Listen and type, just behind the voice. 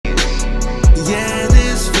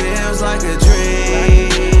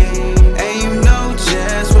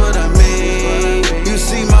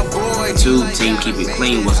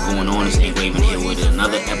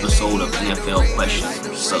NFL questions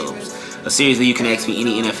or subs. A series where you can ask me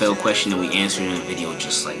any NFL question and we answer it in a video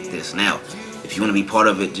just like this. Now, if you want to be part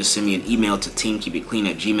of it, just send me an email to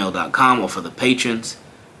teamkeepitclean@gmail.com, or for the patrons,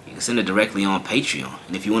 you can send it directly on Patreon.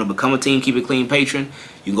 And if you want to become a Team Keep It Clean patron,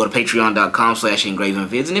 you can go to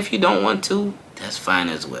patreon.com/Ingravenvids. And if you don't want to, that's fine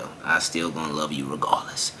as well. I still gonna love you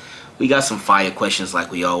regardless. We got some fire questions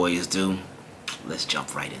like we always do. Let's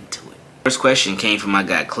jump right into it. First question came from my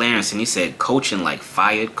guy Clarence, and he said, coaching like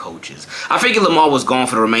fired coaches. I figured Lamar was gone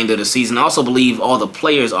for the remainder of the season. I also believe all the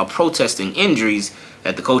players are protesting injuries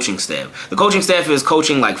at the coaching staff. The coaching staff is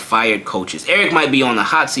coaching like fired coaches. Eric might be on the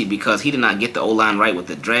hot seat because he did not get the O-line right with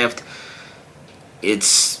the draft.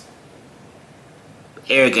 Eric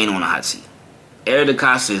ain't on the hot seat. Eric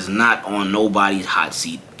DeCosta is not on nobody's hot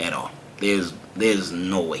seat at all. There's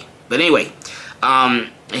no way. But anyway,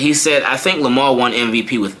 he said, I think Lamar won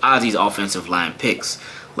MVP with Ozzy's offensive line picks.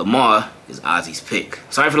 Lamar is Ozzy's pick.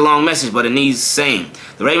 Sorry for the long message, but it needs saying.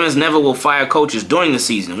 The Ravens never will fire coaches during the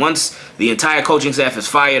season. Once the entire coaching staff is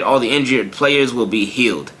fired, all the injured players will be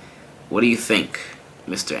healed. What do you think,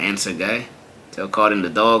 Mr. Answer Guy? Tell Carden the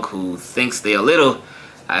dog who thinks they are little.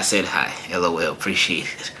 I said hi. LOL. Appreciate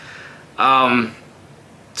it.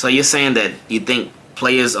 So you're saying that you think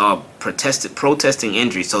players are protesting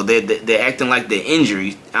injury, so they're acting like they're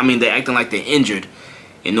injured. They're acting like they're injured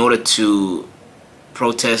in order to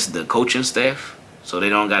protest the coaching staff, so they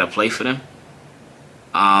don't gotta play for them.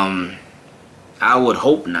 I would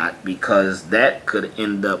hope not, because that could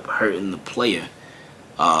end up hurting the player.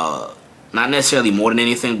 Not necessarily more than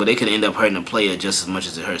anything, but it could end up hurting the player just as much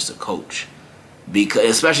as it hurts the coach. Because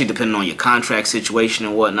especially depending on your contract situation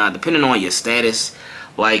and whatnot, depending on your status.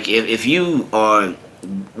 Like if you are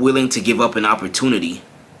willing to give up an opportunity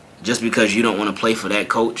just because you don't want to play for that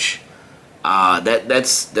coach,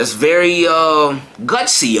 that's very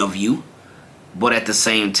gutsy of you. But at the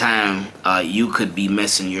same time, you could be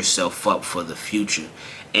messing yourself up for the future.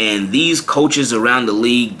 And these coaches around the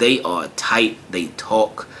league, they are tight. They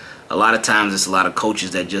talk. A lot of times, it's a lot of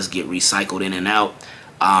coaches that just get recycled in and out.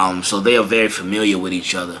 So they are very familiar with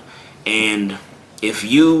each other. And if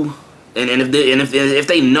you if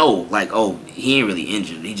they know, like, oh, he ain't really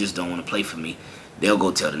injured, he just don't want to play for me, they'll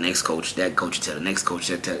go tell the next coach, that coach will tell the next coach,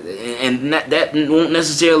 and that won't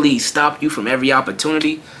necessarily stop you from every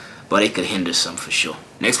opportunity, but it could hinder some for sure.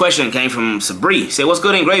 Next question came from Sabri. Say, what's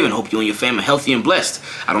good, Ingraven? Hope you and your fam are healthy and blessed.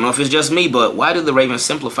 I don't know if it's just me, but why do the Ravens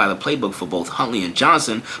simplify the playbook for both Huntley and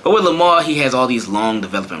Johnson? But with Lamar, he has all these long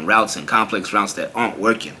developing routes and complex routes that aren't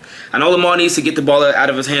working. I know Lamar needs to get the ball out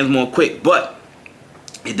of his hands more quick, but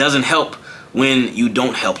it doesn't help when you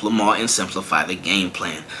don't help Lamar and simplify the game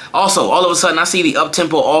plan. Also, all of a sudden, I see the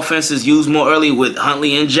up-tempo offenses used more early with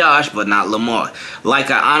Huntley and Josh, but not Lamar.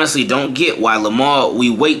 Like, I honestly don't get why Lamar, we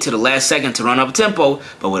wait to the last second to run up-tempo,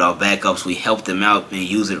 but with our backups, we help them out and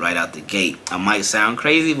use it right out the gate. I might sound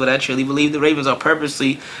crazy, but I truly believe the Ravens are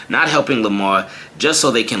purposely not helping Lamar just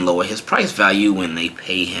so they can lower his price value when they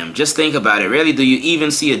pay him. Just think about it. Rarely do you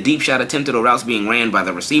even see a deep shot attempted or routes being ran by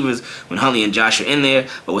the receivers when Huntley and Josh are in there,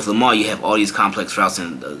 but with Lamar, you have all these complex routes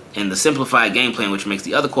in the simplified game plan, which makes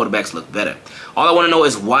the other quarterbacks look better. All I want to know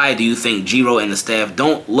is, why do you think Giro and the staff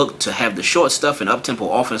don't look to have the short stuff and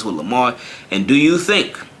up-tempo offense with Lamar? And do you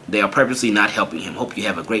think they are purposely not helping him? Hope you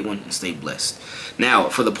have a great one and stay blessed. Now,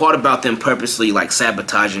 for the part about them purposely like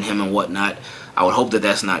sabotaging him and whatnot, I would hope that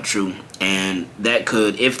that's not true. And that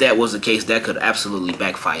could, if that was the case, that could absolutely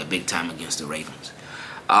backfire big time against the Ravens.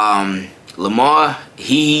 Lamar,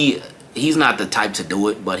 he's not the type to do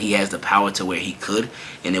it, but he has the power to where he could,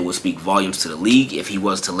 and it would speak volumes to the league if he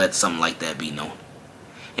was to let something like that be known.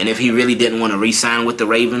 And if he really didn't want to re-sign with the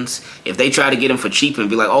Ravens, if they try to get him for cheap and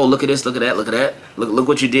be like, oh, look at this, look at that, look at that, look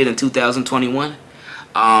what you did in 2021,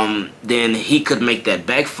 then he could make that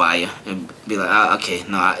backfire and be like, okay,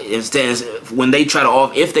 no. Instead, when they try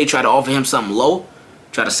to if they try to offer him something low,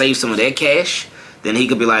 try to save some of their cash, then he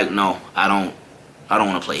could be like, no, I don't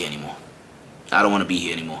want to play here anymore. I don't want to be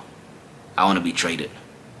here anymore. I want to be traded.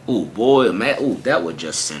 Ooh, boy, man. Ooh, that would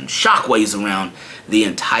just send shockwaves around the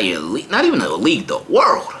entire league. Not even the league, the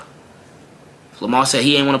world. If Lamar said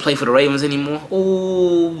he ain't want to play for the Ravens anymore,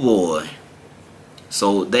 oh boy.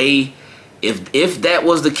 So if that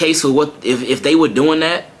was the case, or if they were doing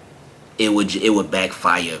that, it would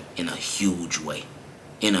backfire in a huge way.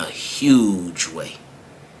 In a huge way.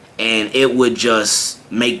 And it would just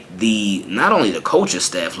make not only the coaching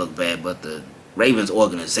staff look bad, but the Ravens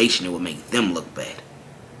organization, it would make them look bad.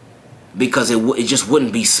 Because it just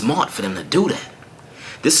wouldn't be smart for them to do that.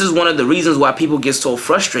 This is one of the reasons why people get so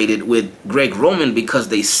frustrated with Greg Roman, because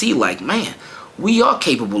they see like, man, we are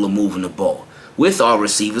capable of moving the ball. with our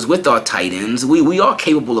receivers, with our tight ends. We are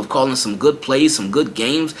capable of calling some good plays, some good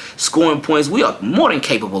games, scoring points. We are more than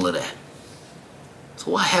capable of that. So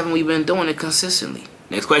why haven't we been doing it consistently?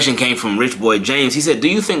 Next question came from Rich Boy James. He said, do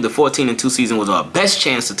you think the 14-2 season was our best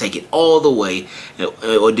chance to take it all the way,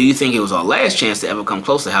 or do you think it was our last chance to ever come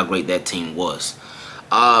close to how great that team was?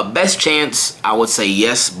 Best chance, I would say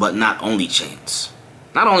yes, but not only chance.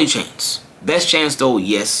 Not only chance. Best chance though,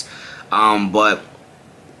 yes. But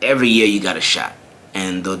every year you got a shot.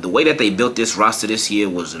 And the way that they built this roster this year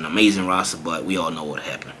was an amazing roster, but we all know what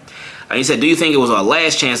happened. He said, do you think it was our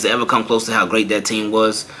last chance to ever come close to how great that team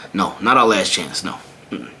was? No, not our last chance, no.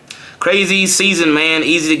 Crazy season, man.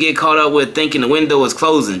 Easy to get caught up with thinking the window was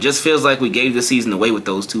closing. Just feels like we gave the season away with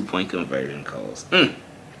those 2-point conversion calls.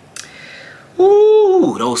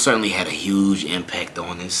 Ooh, those certainly had a huge impact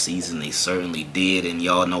on this season. They certainly did, and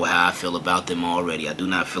y'all know how I feel about them already. I do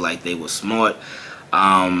not feel like they were smart.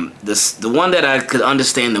 The one that I could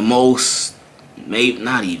understand the most, maybe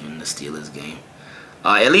not even the Steelers game.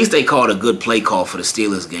 At least they called a good play call for the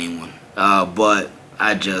Steelers game one. But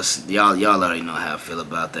I just, y'all already know how I feel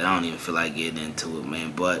about that. I don't even feel like getting into it,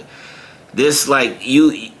 man. But this, like,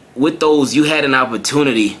 with those, you had an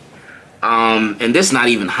opportunity. And this not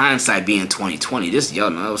even hindsight being 2020. This, y'all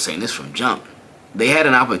know I was saying this from jump. They had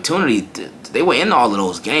an opportunity. They were in all of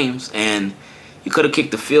those games, and you could have kicked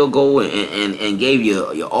the field goal and gave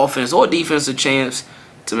your offense or defense a chance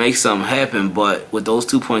to make something happen. But with those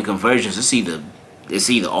 2-point conversions, it's either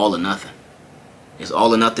all or nothing. It's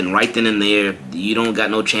all or nothing right then and there. You don't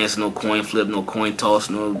got no chance, no coin flip, no coin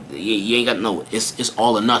toss, you ain't got no. It's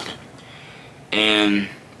all or nothing. And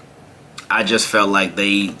I just felt like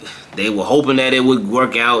they were hoping that it would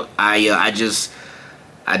work out. I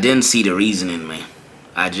didn't see the reasoning, man.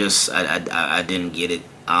 I didn't get it.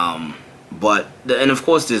 But and of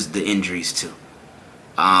course there's the injuries too.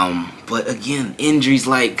 But again, injuries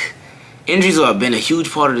have been a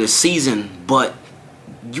huge part of this season. But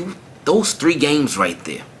those 3 games right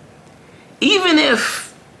there, even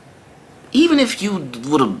if you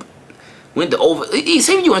would have went to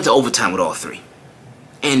say you went to overtime with all 3,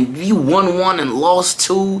 and you won 1 and lost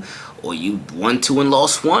 2, or you won 2 and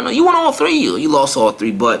lost 1, or you won all 3, or you lost all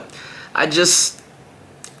 3. But I just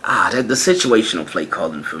the situational play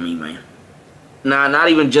calling for me, man. Nah, not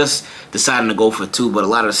even just deciding to go for 2, but a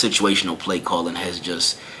lot of the situational play calling has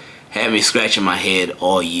just had me scratching my head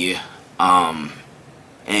all year.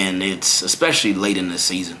 And it's especially late in the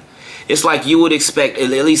season. It's like you would expect, at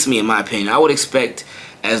least me in my opinion, I would expect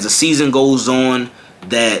as the season goes on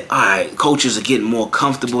that, alright, coaches are getting more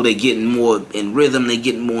comfortable, they're getting more in rhythm, they're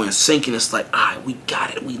getting more in sync, and it's like, alright, we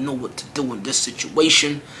got it, we know what to do in this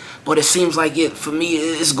situation. But it seems like for me,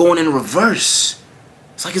 it's going in reverse.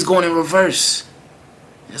 It's like it's going in reverse.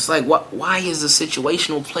 It's like, why is the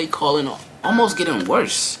situational play calling almost getting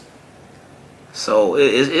worse? So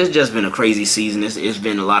it's just been a crazy season. It's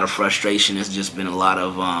been a lot of frustration. It's just been a lot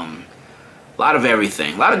of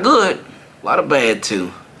everything. A lot of good, a lot of bad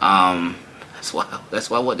too. That's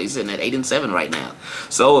why what they sitting at 8-7 right now.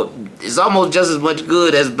 So it's almost just as much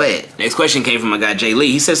good as bad. Next question came from my guy Jay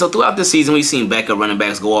Lee. He said, so throughout the season we've seen backup running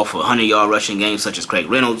backs go off for 100-yard rushing games such as Craig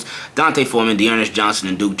Reynolds, Dante Foreman, Dearness Johnson,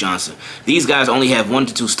 and Duke Johnson. These guys only have 1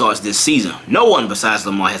 to 2 starts this season. No one besides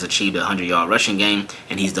Lamar has achieved a 100-yard rushing game,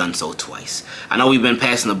 and he's done so twice. I know we've been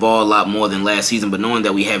passing the ball a lot more than last season, but knowing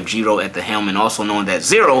that we have Giro at the helm and also knowing that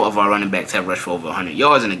 0 of our running backs have rushed for over 100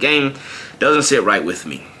 yards in a game doesn't sit right with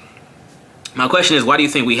me. My question is, why do you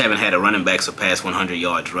think we haven't had a running back surpass 100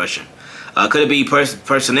 yards rushing? Could it be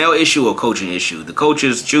personnel issue or coaching issue? The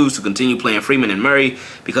coaches choose to continue playing Freeman and Murray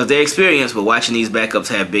because they're experienced, but watching these backups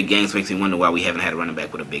have big games makes me wonder why we haven't had a running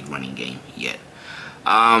back with a big running game yet.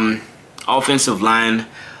 Offensive line,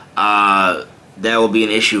 that will be an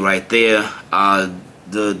issue right there.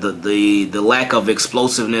 The lack of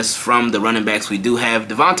explosiveness from the running backs we do have.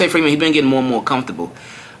 Devontae Freeman, he's been getting more and more comfortable,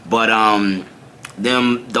 but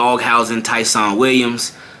them doghousing Tyson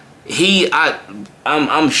Williams,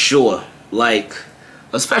 I'm sure, like,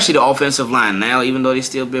 especially the offensive line now, even though they're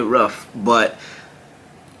still a bit rough, but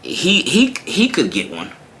he could get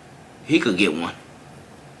one. He could get one.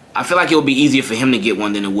 I feel like it would be easier for him to get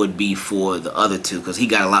one than it would be for the other two, because he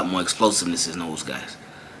got a lot more explosiveness than those guys.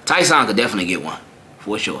 Tyson could definitely get one,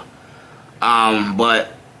 for sure.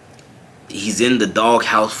 But he's in the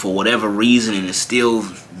doghouse for whatever reason, and it's still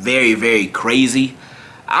very, very crazy.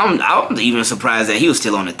 I'm even surprised that he was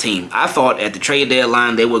still on the team. I thought at the trade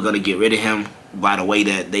deadline they were going to get rid of him by the way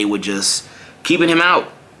that they were just keeping him out.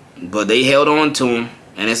 But they held on to him,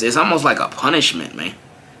 and it's almost like a punishment, man.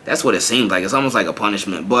 That's what it seems like. It's almost like a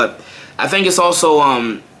punishment. But I think it's also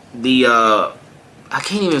I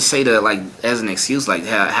can't even say that like as an excuse, like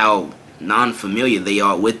how non-familiar they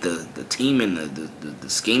are with the team and the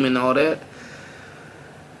scheme and all that.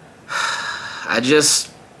 I just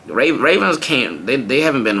Ravens can't. They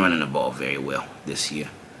haven't been running the ball very well this year.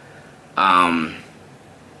 And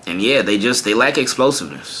yeah, they lack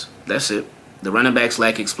explosiveness. That's it. The running backs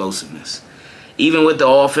lack explosiveness. Even with the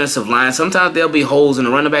offensive line, sometimes there'll be holes in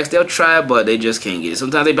the running backs. They'll try, but they just can't get it.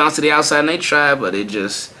 Sometimes they bounce to the outside and they try, but it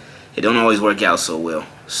don't always work out so well.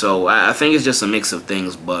 So I think it's just a mix of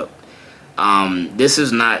things. But this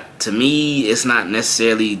is not, to me, it's not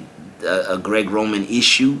necessarily a Greg Roman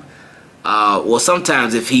issue. Well,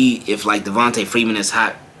 sometimes if like Devontae Freeman is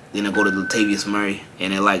hot, then they'll go to Latavius Murray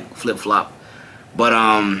and they like flip flop. But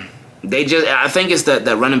I think it's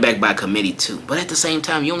the running back by committee too. But at the same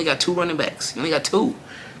time, you only got 2 running backs. You only got 2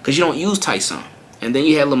 because you don't use Tyson. And then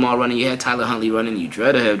you had Lamar running, you had Tyler Huntley running. You'd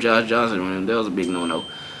rather have Josh Johnson running. That was a big no-no.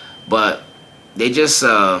 But they just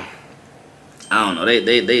I don't know.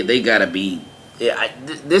 They gotta be. Yeah,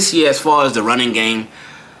 this year, as far as the running game,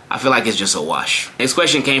 I feel like it's just a wash. Next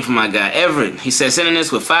question came from my guy, Everett. He said, sending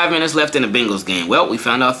this with 5 minutes left in the Bengals game. Well, we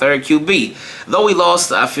found our 3rd QB. Though we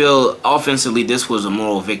lost, I feel offensively this was a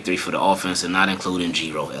moral victory for the offense and not including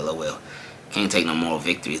Giro, LOL. Can't take no moral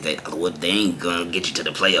victories. They ain't going to get you to the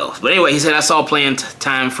playoffs. But anyway, he said, I saw playing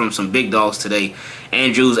time from some big dogs today.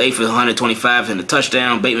 Andrews, 8 for 125 and a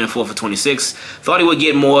touchdown. Bateman, 4 for 26. Thought he would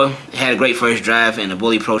get more. Had a great first drive. And the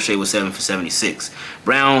bully Prochet was 7 for 76.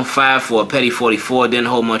 Brown, 5 for a petty 44. Didn't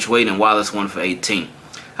hold much weight. And Wallace, 1 for 18.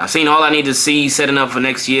 I've seen all I need to see setting up for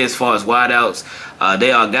next year as far as wideouts.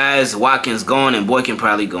 They are guys. Watkins gone and Boykin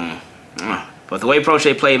probably gone. But the way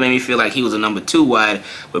Prochet played made me feel like he was a number 2 wide,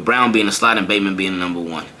 with Brown being a slot and Bateman being a number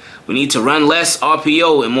 1. We need to run less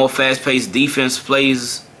RPO and more fast-paced defense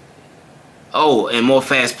plays. Oh, and more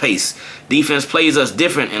fast-paced. Defense plays us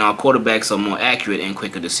different, and our quarterbacks are more accurate and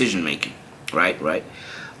quicker decision-making. Right.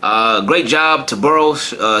 Great job to Burrow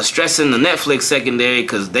stressing the Netflix secondary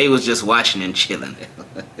because they was just watching and chilling.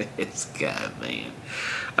 This guy, man.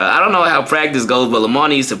 I don't know how practice goes, but Lamar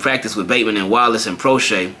needs to practice with Bateman and Wallace and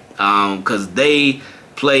Prochet. Because they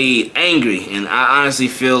played angry, and I honestly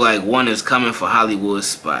feel like one is coming for Hollywood's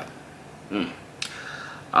spot.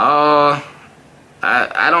 I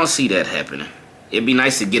don't see that happening. It'd be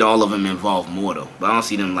nice to get all of them involved more though, but I don't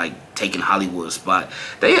see them like taking Hollywood's spot.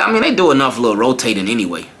 They do enough little rotating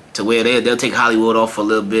anyway to where they'll take Hollywood off for a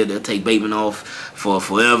little bit, they'll take Bateman off for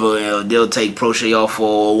forever, they'll take Prochet off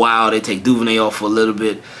for a while, they take Duvernay off for a little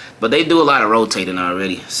bit, but they do a lot of rotating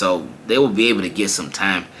already, so they will be able to get some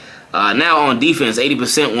time. Now on defense,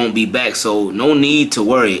 80% won't be back, so no need to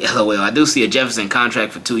worry. LOL. I do see a Jefferson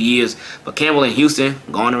contract for 2 years, but Campbell in Houston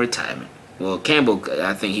going to retirement. Well, Campbell,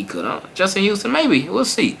 I think he could. Justin Houston, maybe. We'll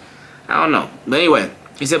see. I don't know. But anyway,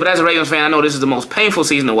 he said, but as a Ravens fan, I know this is the most painful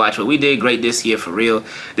season to watch, but we did great this year for real.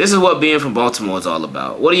 This is what being from Baltimore is all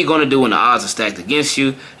about. What are you going to do when the odds are stacked against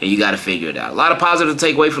you, and you got to figure it out? A lot of positive to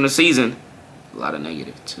take away from the season. A lot of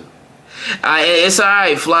negative, too. It's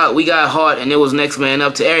alright, Flock. We got heart, and it was next man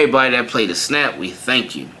up. To everybody that played the snap, we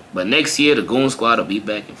thank you. But next year, the Goon Squad will be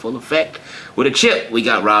back in full effect. With a chip, we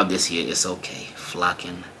got robbed this year. It's okay.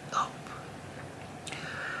 Flocking up.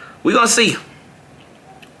 We're going to see.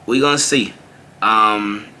 We're going to see.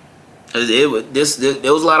 There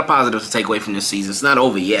was a lot of positives to take away from this season. It's not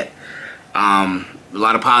over yet. A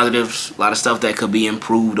lot of positives, a lot of stuff that could be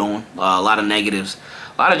improved on, a lot of negatives.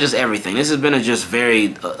 A lot of just everything. This has been a just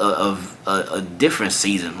very a different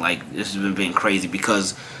season. Like, this has been crazy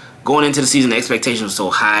because going into the season, the expectations were so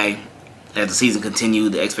high. As the season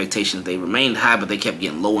continued, the expectations, they remained high, but they kept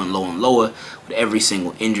getting lower and lower and lower with every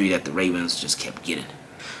single injury that the Ravens just kept getting.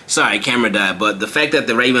 Sorry, camera died, but the fact that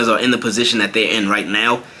the Ravens are in the position that they're in right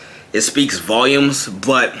now, it speaks volumes,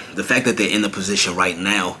 but the fact that they're in the position right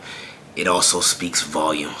now, it also speaks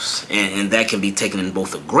volumes. And that can be taken in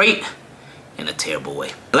both a great in a terrible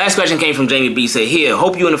way. The last question came from Jamie B. Said, here,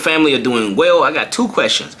 hope you and the family are doing well. I got 2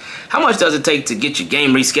 questions. How much does it take to get your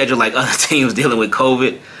game rescheduled like other teams dealing with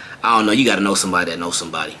COVID? I don't know. You got to know somebody that knows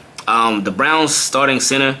somebody. The Browns starting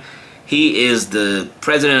center, he is the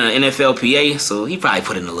president of NFLPA, so he probably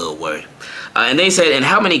put in a little word. And they said, and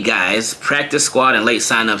how many guys, practice squad and late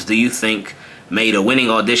signups do you think made a winning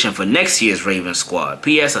audition for next year's Ravens squad?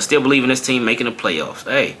 P.S. I still believe in this team making the playoffs.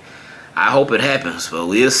 Hey, I hope it happens, but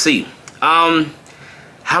we'll see.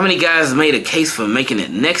 How many guys made a case for making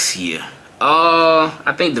it next year?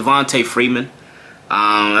 I think Devontae Freeman.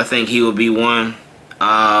 I think he would be one.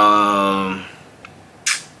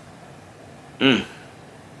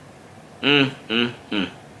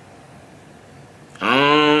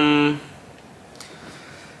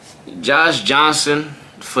 Josh Johnson,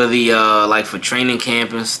 for the like for training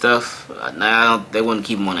camp and stuff. Now they wouldn't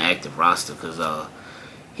keep him on the active roster because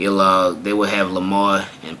they would have Lamar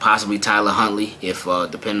and possibly Tyler Huntley if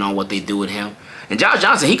depending on what they do with him. And Josh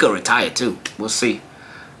Johnson, he could retire too. We'll see.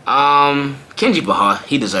 Kenji Bahar,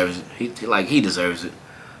 he deserves it. He deserves it.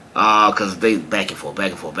 Cause they back and forth.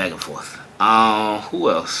 Who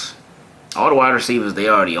else? All the wide receivers, they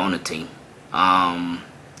already on the team.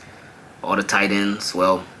 All the tight ends,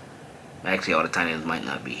 well, actually all the tight ends might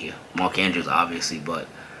not be here. Mark Andrews, obviously, but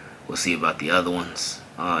we'll see about the other ones.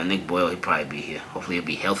 Nick Boyle, he'll probably be here. Hopefully he'll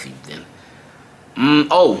be healthy then.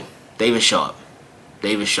 Oh, David Sharp.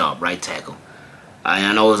 David Sharp, right tackle.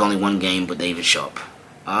 I know it was only one game, but David Sharp.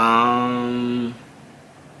 And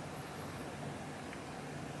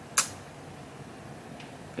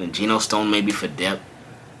Geno Stone maybe for depth.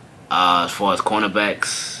 As far as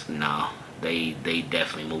cornerbacks, no. They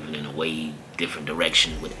definitely moving in a way different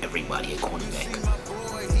direction with everybody at cornerback.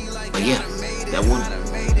 But yeah,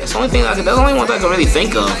 that's the only thing that's the only ones I can really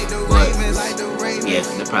think of. But yeah,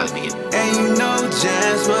 they'll probably be it. And you know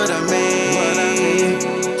just what I mean.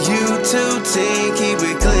 You too, team, keep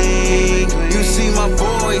it clean. You see my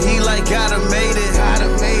boy, he like gotta made it.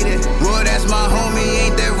 Boy, that's my homie,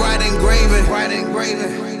 ain't that right engraving?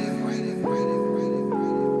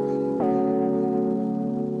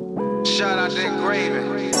 Shout out to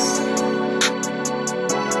Ingravenvids.